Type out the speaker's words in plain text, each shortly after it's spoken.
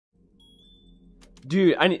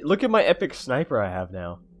Dude, I need look at my epic sniper I have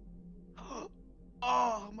now.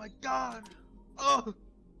 Oh my god! Oh!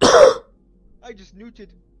 I just nuked.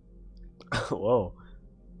 Whoa.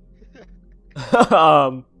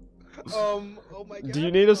 Oh my god. Do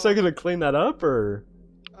you need a second to clean that up, or?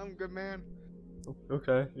 I'm good, man.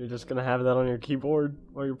 Okay, you're just gonna have that on your keyboard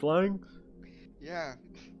while you're playing? Yeah.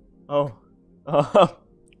 Oh.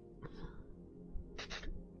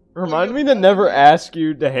 Remind me to never ask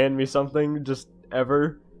you to hand me something, just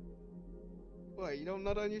ever. What, you don't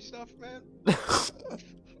nut on your stuff, man?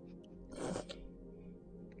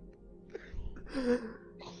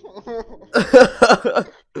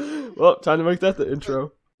 Well, time to make that the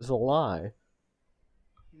intro. It's a lie.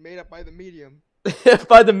 Made up by the medium.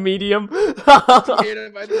 By the medium. Made up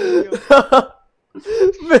by the medium.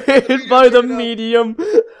 Made by the medium.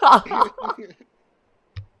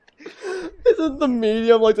 Isn't the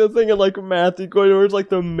medium like the thing in like math equation where it's like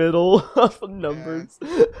the middle of the numbers?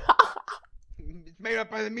 Yeah. It's made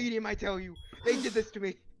up by the medium, I tell you. They did this to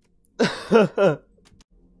me.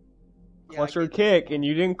 Clutch or kick, and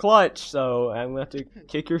you didn't clutch, so I'm gonna have to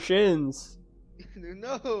kick your shins.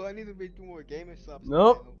 No, I need to be doing more gamer subs.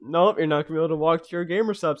 Nope, you're not gonna be able to walk to your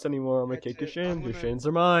gamer subs anymore. I'm gonna kick your That's it. shins. Your shins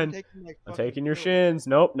are mine. I'm taking your shins. shins.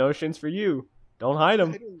 Nope, no shins for you. Don't hide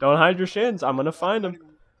them. Don't hide your shins. I'm gonna find them.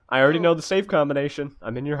 I already know the safe combination.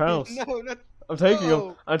 I'm in your house. No, not. I'm taking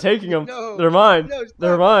them. I'm taking them. No. They're mine. No, stop.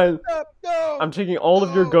 They're mine. Stop. No. I'm taking all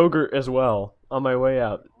of your No. Gogurt as well on my way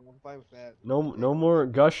out. I'm fine with that. No more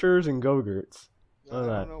Gushers and Gogurts. I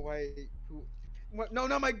don't know why. What? No,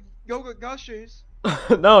 not my yogurt gushers.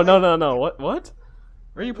 No. What? Where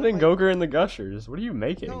are you putting Gogurt in the Gushers? What are you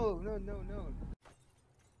making? No. The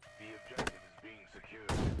objective is being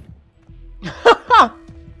secured.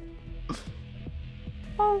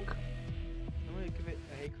 I'm gonna commit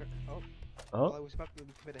a hate crime. Oh. Well, I was about to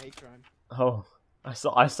commit a hate crime. Oh. I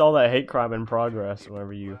saw that hate crime in progress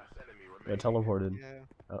whenever you got teleported. Yeah.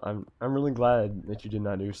 I'm really glad that you did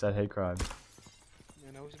not do that hate crime.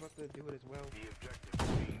 And I was about to do it as well. The objective is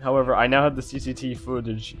being However, I now have the CCTV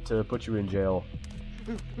footage to put you in jail.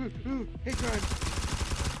 Hate crime.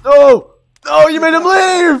 No! No, you made him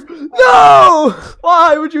leave! No!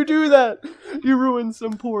 Why would you do that? You ruined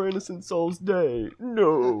some poor innocent soul's day.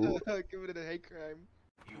 No. I committed a hate crime.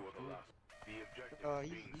 you are the last. The objective is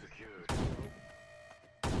being secured.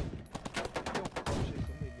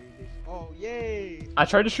 Oh, yay! I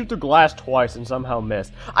tried to shoot the glass twice and somehow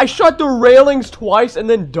missed. I shot the railings twice and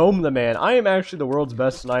then domed the man. I am actually the world's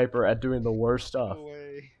best sniper at doing the worst stuff. No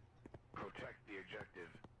way. Protect the objective.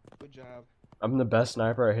 Good job. I'm the best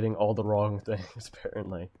sniper at hitting all the wrong things,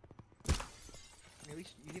 apparently. At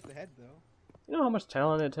least you hit the head, though. You know how much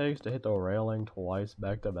talent it takes to hit the railing twice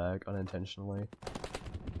back to back unintentionally?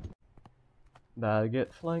 Gotta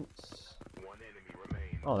get flanked. One enemy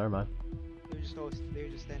remains. Oh, never mind. They were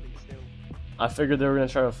just standing still. I figured they were gonna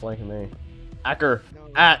try to flank me. Acker! No.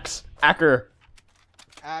 Axe! Acker!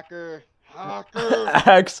 Hacker! Hacker!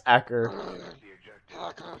 Axe! Acker! The objective.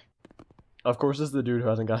 Hacker! Of course, this is the dude who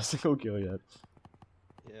hasn't got a single kill yet.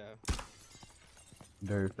 Yeah.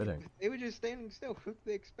 Very fitting. They were just standing still. What did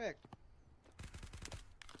they expect?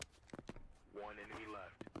 One enemy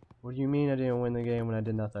left. What do you mean I didn't win the game when I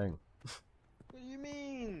did nothing? What do you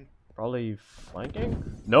mean? Probably flanking?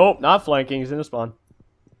 Nope, not flanking. He's in a spawn.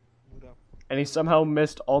 Hold up. And he somehow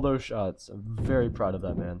missed all those shots. I'm very proud of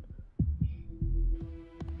that man.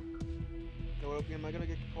 So, am I gonna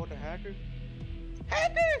get called a hacker?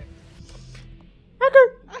 Hacker!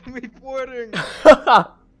 Hacker! I'm reporting! Get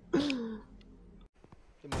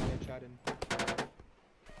my headshot in.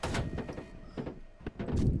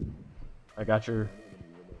 I got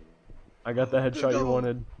the headshot you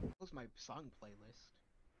wanted. What's my song playlist?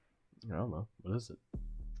 I don't know. What is it?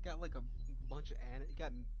 It's got like a bunch of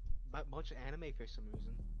anime for some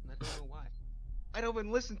reason. And I don't know why. I don't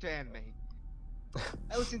even listen to anime.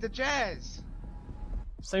 I listen to jazz.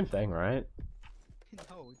 Same thing, right?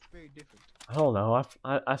 No, it's very different. I don't know.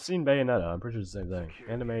 I've seen Bayonetta. I'm pretty sure it's the same thing.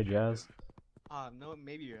 Anime, jazz. No,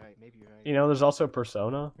 maybe you're right. Maybe you're right. You know, there's also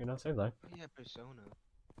Persona. You know, same thing. Yeah, Persona.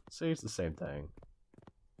 See, it's the same thing.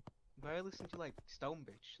 But I listen to like Stone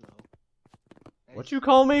Bitch though. What you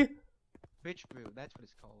call me? Bitch Brew, that's what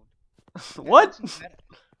it's called. What?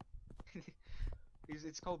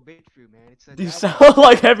 It's called Bitch Brew, man. It's a These sound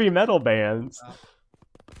like heavy metal bands.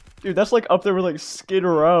 Dude, that's like up there with like Skid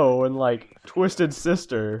Row and like Twisted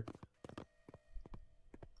Sister.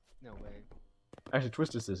 No way. Actually,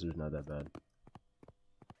 Twisted Sister's not that bad.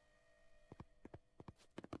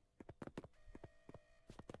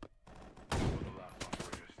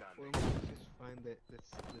 Well, let's just find that's the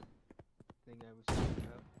thing I was talking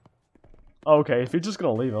about. Okay, if he's just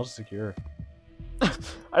gonna leave, I'll just secure.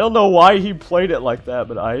 I don't know why he played it like that,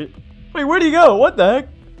 but Wait, where'd he go? What the heck?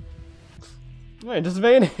 Man, just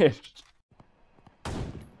vanished.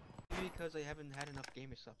 Because I haven't had enough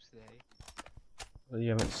gamer subs today. Well, you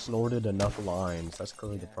haven't snorted enough lines. That's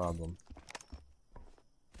clearly the problem.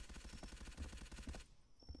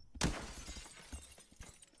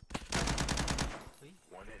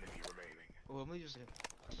 One enemy remaining. Well, let me just.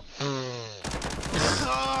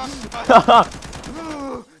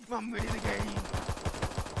 I'm ready to game.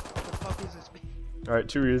 What the fuck is this? Alright,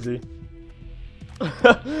 too easy.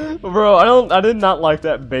 Bro, I did not like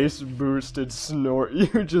that bass boosted snort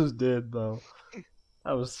you just did though.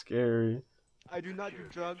 That was scary. I do not do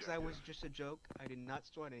drugs, that was just a joke. I did not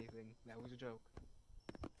snort anything. That was a joke.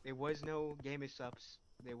 There was no gamer subs.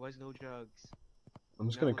 There was no drugs. I'm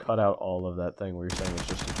just gonna cut out all of that thing where you're saying it's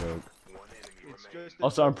just a joke. One enemy It's remaining. just a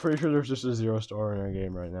Also, I'm joke. pretty sure there's just a 0-star in our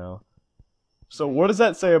game right now. So what does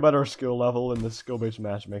that say about our skill level and the skill-based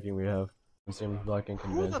matchmaking we have? It seems like Who the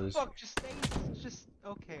inconveniences. fuck just stays? Just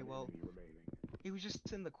okay. Well, he was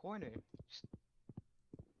just in the corner. Just,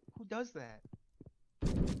 who does that?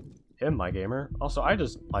 Him, my gamer. Also, I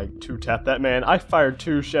just, like, 2-tapped that man. I fired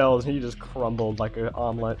 2 shells and he just crumbled like an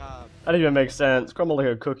omelet. That didn't even make sense. Crumbled like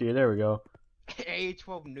a cookie. There we go.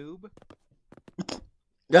 A12 noob.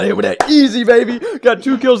 Got hit with that easy, baby. Got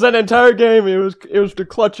 2 kills that entire game. It was to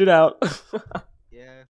clutch it out.